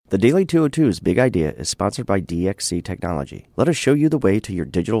The Daily 202's Big Idea is sponsored by DXC Technology. Let us show you the way to your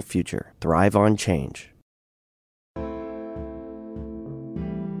digital future. Thrive on change.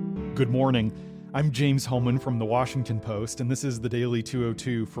 Good morning. I'm James Holman from The Washington Post, and this is the Daily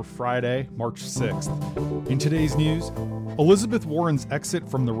 202 for Friday, March 6th. In today's news, Elizabeth Warren's exit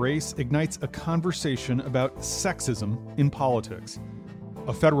from the race ignites a conversation about sexism in politics.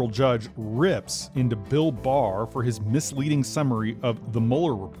 A federal judge rips into Bill Barr for his misleading summary of the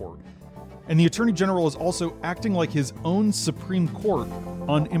Mueller report. And the Attorney General is also acting like his own Supreme Court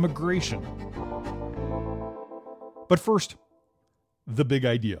on immigration. But first, the big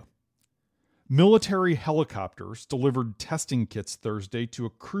idea. Military helicopters delivered testing kits Thursday to a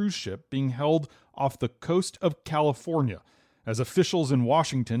cruise ship being held off the coast of California as officials in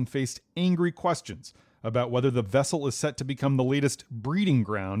Washington faced angry questions about whether the vessel is set to become the latest breeding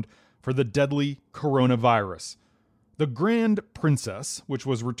ground for the deadly coronavirus. The Grand Princess, which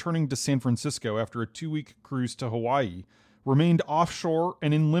was returning to San Francisco after a 2-week cruise to Hawaii, remained offshore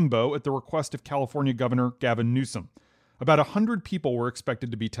and in limbo at the request of California Governor Gavin Newsom. About 100 people were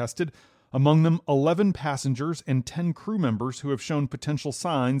expected to be tested, among them 11 passengers and 10 crew members who have shown potential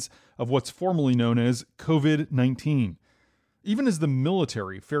signs of what's formally known as COVID-19. Even as the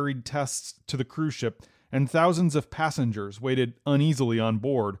military ferried tests to the cruise ship and thousands of passengers waited uneasily on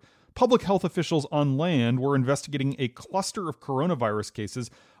board, public health officials on land were investigating a cluster of coronavirus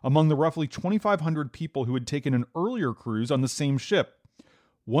cases among the roughly 2,500 people who had taken an earlier cruise on the same ship.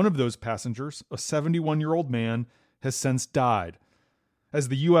 One of those passengers, a 71-year-old man, has since died. As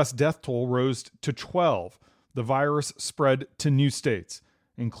the U.S. death toll rose to 12, the virus spread to new states,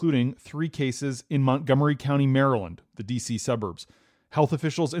 including 3 cases in Montgomery County, Maryland, the D.C. suburbs. Health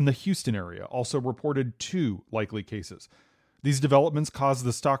officials in the Houston area also reported 2 likely cases. These developments caused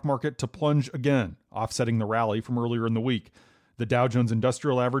the stock market to plunge again, offsetting the rally from earlier in the week. The Dow Jones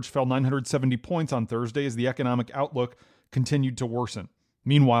Industrial Average fell 970 points on Thursday as the economic outlook continued to worsen.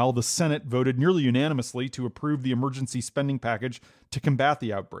 Meanwhile, the Senate voted nearly unanimously to approve the emergency spending package to combat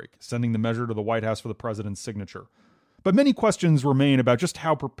the outbreak, sending the measure to the White House for the president's signature. But many questions remain about just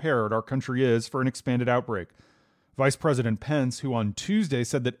how prepared our country is for an expanded outbreak. Vice President Pence, who on Tuesday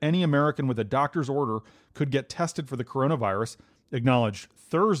said that any American with a doctor's order could get tested for the coronavirus, acknowledged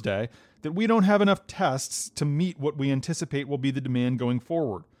Thursday that we don't have enough tests to meet what we anticipate will be the demand going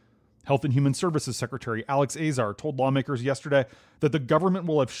forward. Health and Human Services Secretary Alex Azar told lawmakers yesterday that the government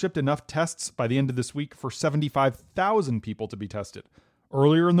will have shipped enough tests by the end of this week for 75,000 people to be tested.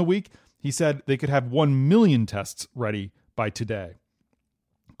 Earlier in the week, he said they could have 1 million tests ready by today.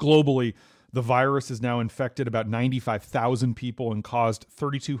 Globally, the virus has now infected about 95,000 people and caused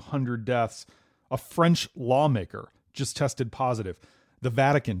 3,200 deaths. A French lawmaker just tested positive. The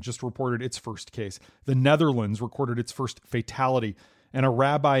Vatican just reported its first case. The Netherlands recorded its first fatality. And a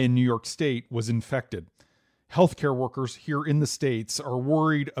rabbi in New York State was infected. Healthcare workers here in the States are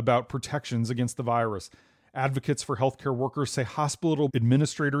worried about protections against the virus. Advocates for healthcare workers say hospital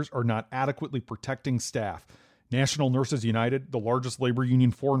administrators are not adequately protecting staff. National Nurses United, the largest labor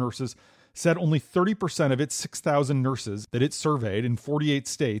union for nurses, said only 30% of its 6,000 nurses that it surveyed in 48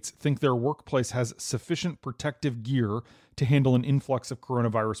 states think their workplace has sufficient protective gear to handle an influx of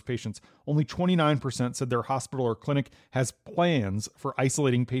coronavirus patients. Only 29% said their hospital or clinic has plans for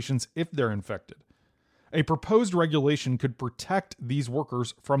isolating patients if they're infected. A proposed regulation could protect these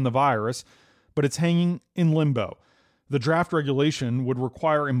workers from the virus, but it's hanging in limbo. The draft regulation would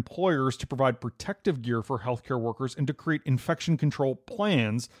require employers to provide protective gear for healthcare workers and to create infection control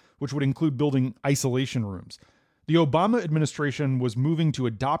plans, which would include building isolation rooms. The Obama administration was moving to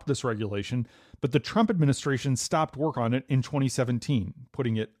adopt this regulation, but the Trump administration stopped work on it in 2017,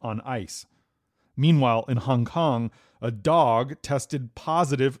 putting it on ice. Meanwhile, in Hong Kong, a dog tested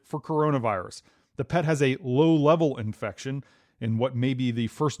positive for coronavirus. The pet has a low-level infection in what may be the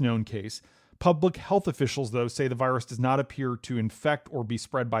first known case. Public health officials, though, say the virus does not appear to infect or be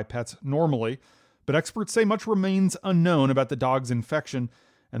spread by pets normally, but experts say much remains unknown about the dog's infection,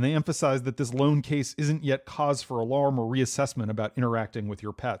 and they emphasize that this lone case isn't yet cause for alarm or reassessment about interacting with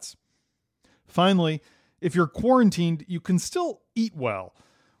your pets. Finally, if you're quarantined, you can still eat well.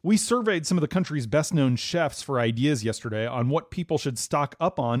 We surveyed some of the country's best-known chefs for ideas yesterday on what people should stock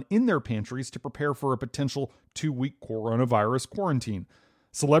up on in their pantries to prepare for a potential 2-week coronavirus quarantine.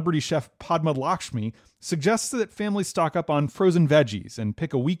 Celebrity chef Padma Lakshmi suggests that families stock up on frozen veggies and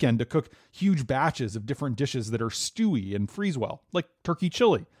pick a weekend to cook huge batches of different dishes that are stewy and freeze well, like turkey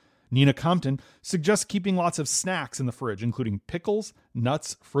chili. Nina Compton suggests keeping lots of snacks in the fridge, including pickles,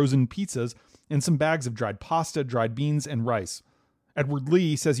 nuts, frozen pizzas, and some bags of dried pasta, dried beans, and rice. Edward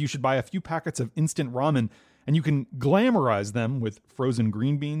Lee says you should buy a few packets of instant ramen and you can glamorize them with frozen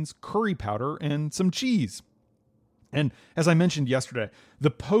green beans, curry powder, and some cheese. And as I mentioned yesterday, the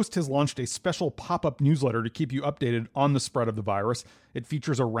Post has launched a special pop-up newsletter to keep you updated on the spread of the virus. It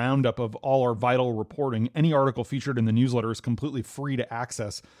features a roundup of all our vital reporting. Any article featured in the newsletter is completely free to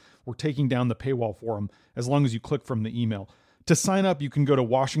access. We're taking down the paywall for them as long as you click from the email. To sign up, you can go to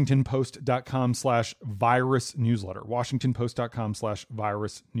washingtonpost.com/virus newsletter,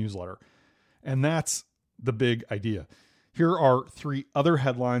 washingtonpost.com/virus newsletter. And that's the big idea. Here are 3 other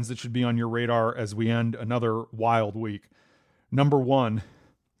headlines that should be on your radar as we end another wild week. Number 1,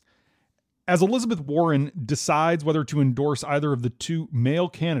 as Elizabeth Warren decides whether to endorse either of the 2 male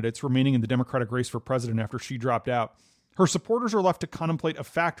candidates remaining in the Democratic race for president after she dropped out, her supporters are left to contemplate a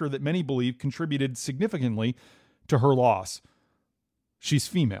factor that many believe contributed significantly to her loss. She's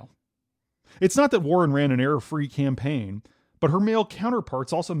female. It's not that Warren ran an error-free campaign, but her male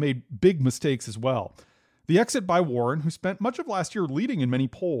counterparts also made big mistakes as well. The exit by Warren, who spent much of last year leading in many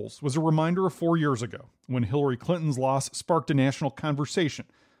polls, was a reminder of 4 years ago, when Hillary Clinton's loss sparked a national conversation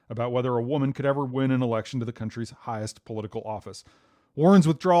about whether a woman could ever win an election to the country's highest political office. Warren's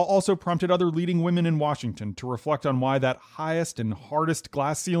withdrawal also prompted other leading women in Washington to reflect on why that highest and hardest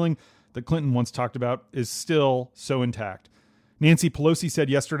glass ceiling that Clinton once talked about is still so intact. Nancy Pelosi said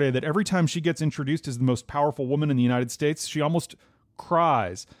yesterday that every time she gets introduced as the most powerful woman in the United States, she almost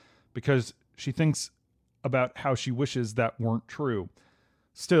cries because she thinks about how she wishes that weren't true.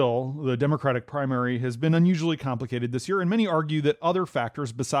 Still, the Democratic primary has been unusually complicated this year, and many argue that other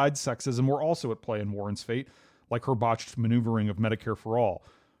factors besides sexism were also at play in Warren's fate, like her botched maneuvering of Medicare for All.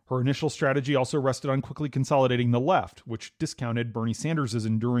 Her initial strategy also rested on quickly consolidating the left, which discounted Bernie Sanders'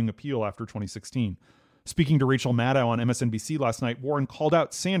 enduring appeal after 2016. Speaking to Rachel Maddow on MSNBC last night, Warren called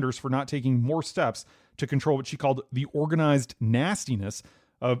out Sanders for not taking more steps to control what she called the organized nastiness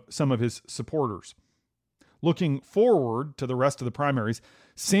of some of his supporters. Looking forward to the rest of the primaries,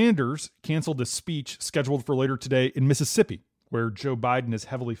 Sanders canceled a speech scheduled for later today in Mississippi, where Joe Biden is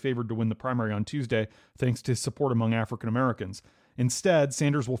heavily favored to win the primary on Tuesday, thanks to his support among African Americans. Instead,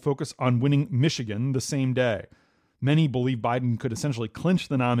 Sanders will focus on winning Michigan the same day. Many believe Biden could essentially clinch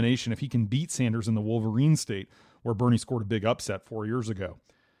the nomination if he can beat Sanders in the Wolverine state, where Bernie scored a big upset 4 years ago.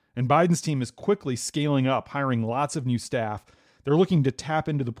 And Biden's team is quickly scaling up, hiring lots of new staff. They're looking to tap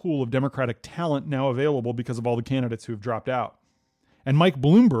into the pool of Democratic talent now available because of all the candidates who have dropped out. And Mike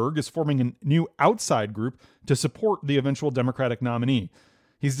Bloomberg is forming a new outside group to support the eventual Democratic nominee.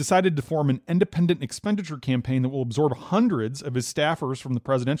 He's decided to form an independent expenditure campaign that will absorb hundreds of his staffers from the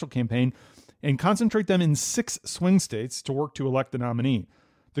presidential campaign and concentrate them in 6 swing states to work to elect the nominee.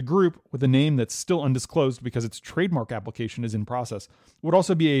 The group, with a name that's still undisclosed because its trademark application is in process, would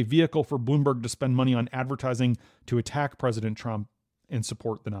also be a vehicle for Bloomberg to spend money on advertising to attack President Trump and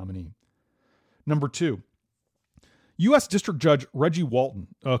support the nominee. Number 2, U.S. District Judge Reggie Walton,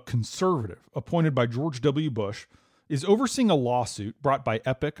 a conservative appointed by George W. Bush, is overseeing a lawsuit brought by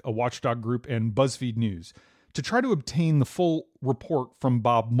Epic, a watchdog group, and BuzzFeed News to try to obtain the full report from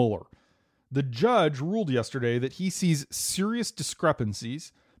Bob Mueller. The judge ruled yesterday that he sees serious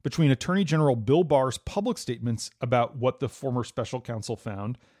discrepancies between Attorney General Bill Barr's public statements about what the former special counsel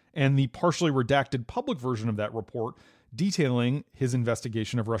found and the partially redacted public version of that report detailing his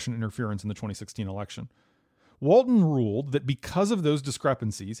investigation of Russian interference in the 2016 election. Walton ruled that because of those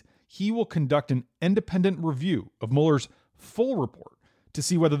discrepancies, he will conduct an independent review of Mueller's full report to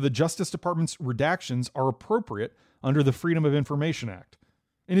see whether the Justice Department's redactions are appropriate under the Freedom of Information Act.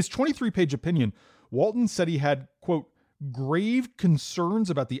 In his 23-page opinion, Walton said he had, quote, grave concerns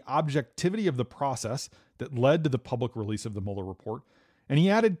about the objectivity of the process that led to the public release of the Mueller report. And he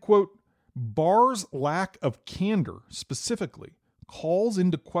added, quote, Barr's lack of candor specifically calls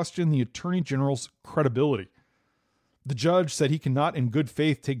into question the Attorney General's credibility. The judge said he cannot in good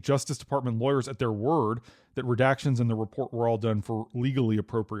faith take Justice Department lawyers at their word that redactions in the report were all done for legally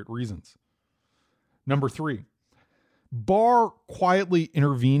appropriate reasons. Number 3, Barr quietly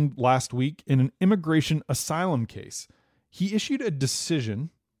intervened last week in an immigration asylum case. He issued a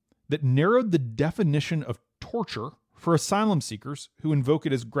decision that narrowed the definition of torture for asylum seekers who invoke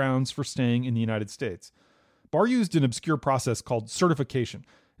it as grounds for staying in the United States. Barr used an obscure process called certification.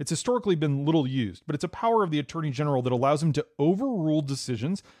 It's historically been little used, but it's a power of the Attorney General that allows him to overrule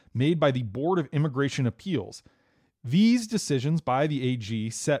decisions made by the Board of Immigration Appeals. These decisions by the AG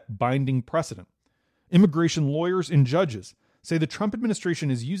set binding precedent. Immigration lawyers and judges say the Trump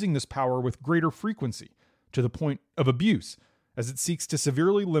administration is using this power with greater frequency, to the point of abuse, as it seeks to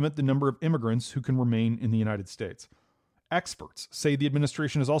severely limit the number of immigrants who can remain in the United States. Experts say the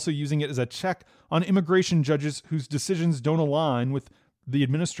administration is also using it as a check on immigration judges whose decisions don't align with the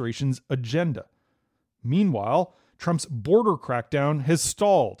administration's agenda. Meanwhile, Trump's border crackdown has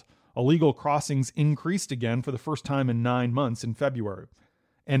stalled. Illegal crossings increased again for the first time in 9 months in February.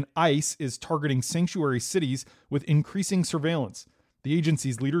 And ICE is targeting sanctuary cities with increasing surveillance. The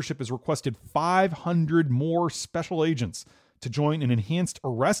agency's leadership has requested 500 more special agents to join an enhanced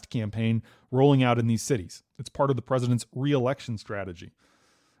arrest campaign rolling out in these cities. It's part of the president's re-election strategy.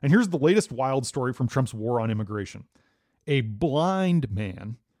 And here's the latest wild story from Trump's war on immigration. A blind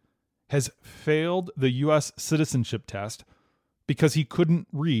man has failed the U.S. citizenship test because he couldn't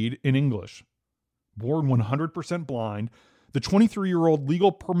read in English. Born 100% blind, the 23-year-old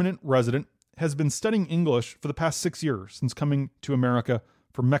legal permanent resident has been studying English for the past 6 years since coming to America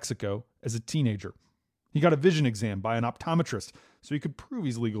from Mexico as a teenager. He got a vision exam by an optometrist so he could prove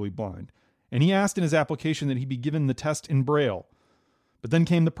he's legally blind. And he asked in his application that he be given the test in Braille. But then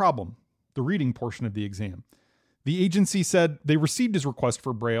came the problem, the reading portion of the exam. The agency said they received his request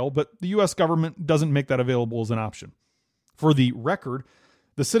for Braille, but the U.S. government doesn't make that available as an option. For the record,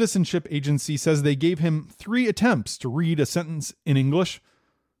 the Citizenship Agency says they gave him 3 attempts to read a sentence in English,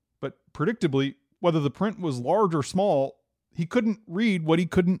 but predictably, whether the print was large or small, he couldn't read what he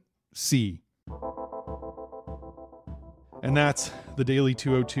couldn't see. And that's the Daily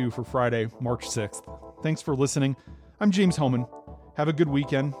 202 for Friday, March 6th. Thanks for listening. I'm James Hohmann. Have a good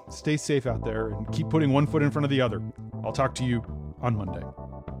weekend. Stay safe out there and keep putting one foot in front of the other. I'll talk to you on Monday.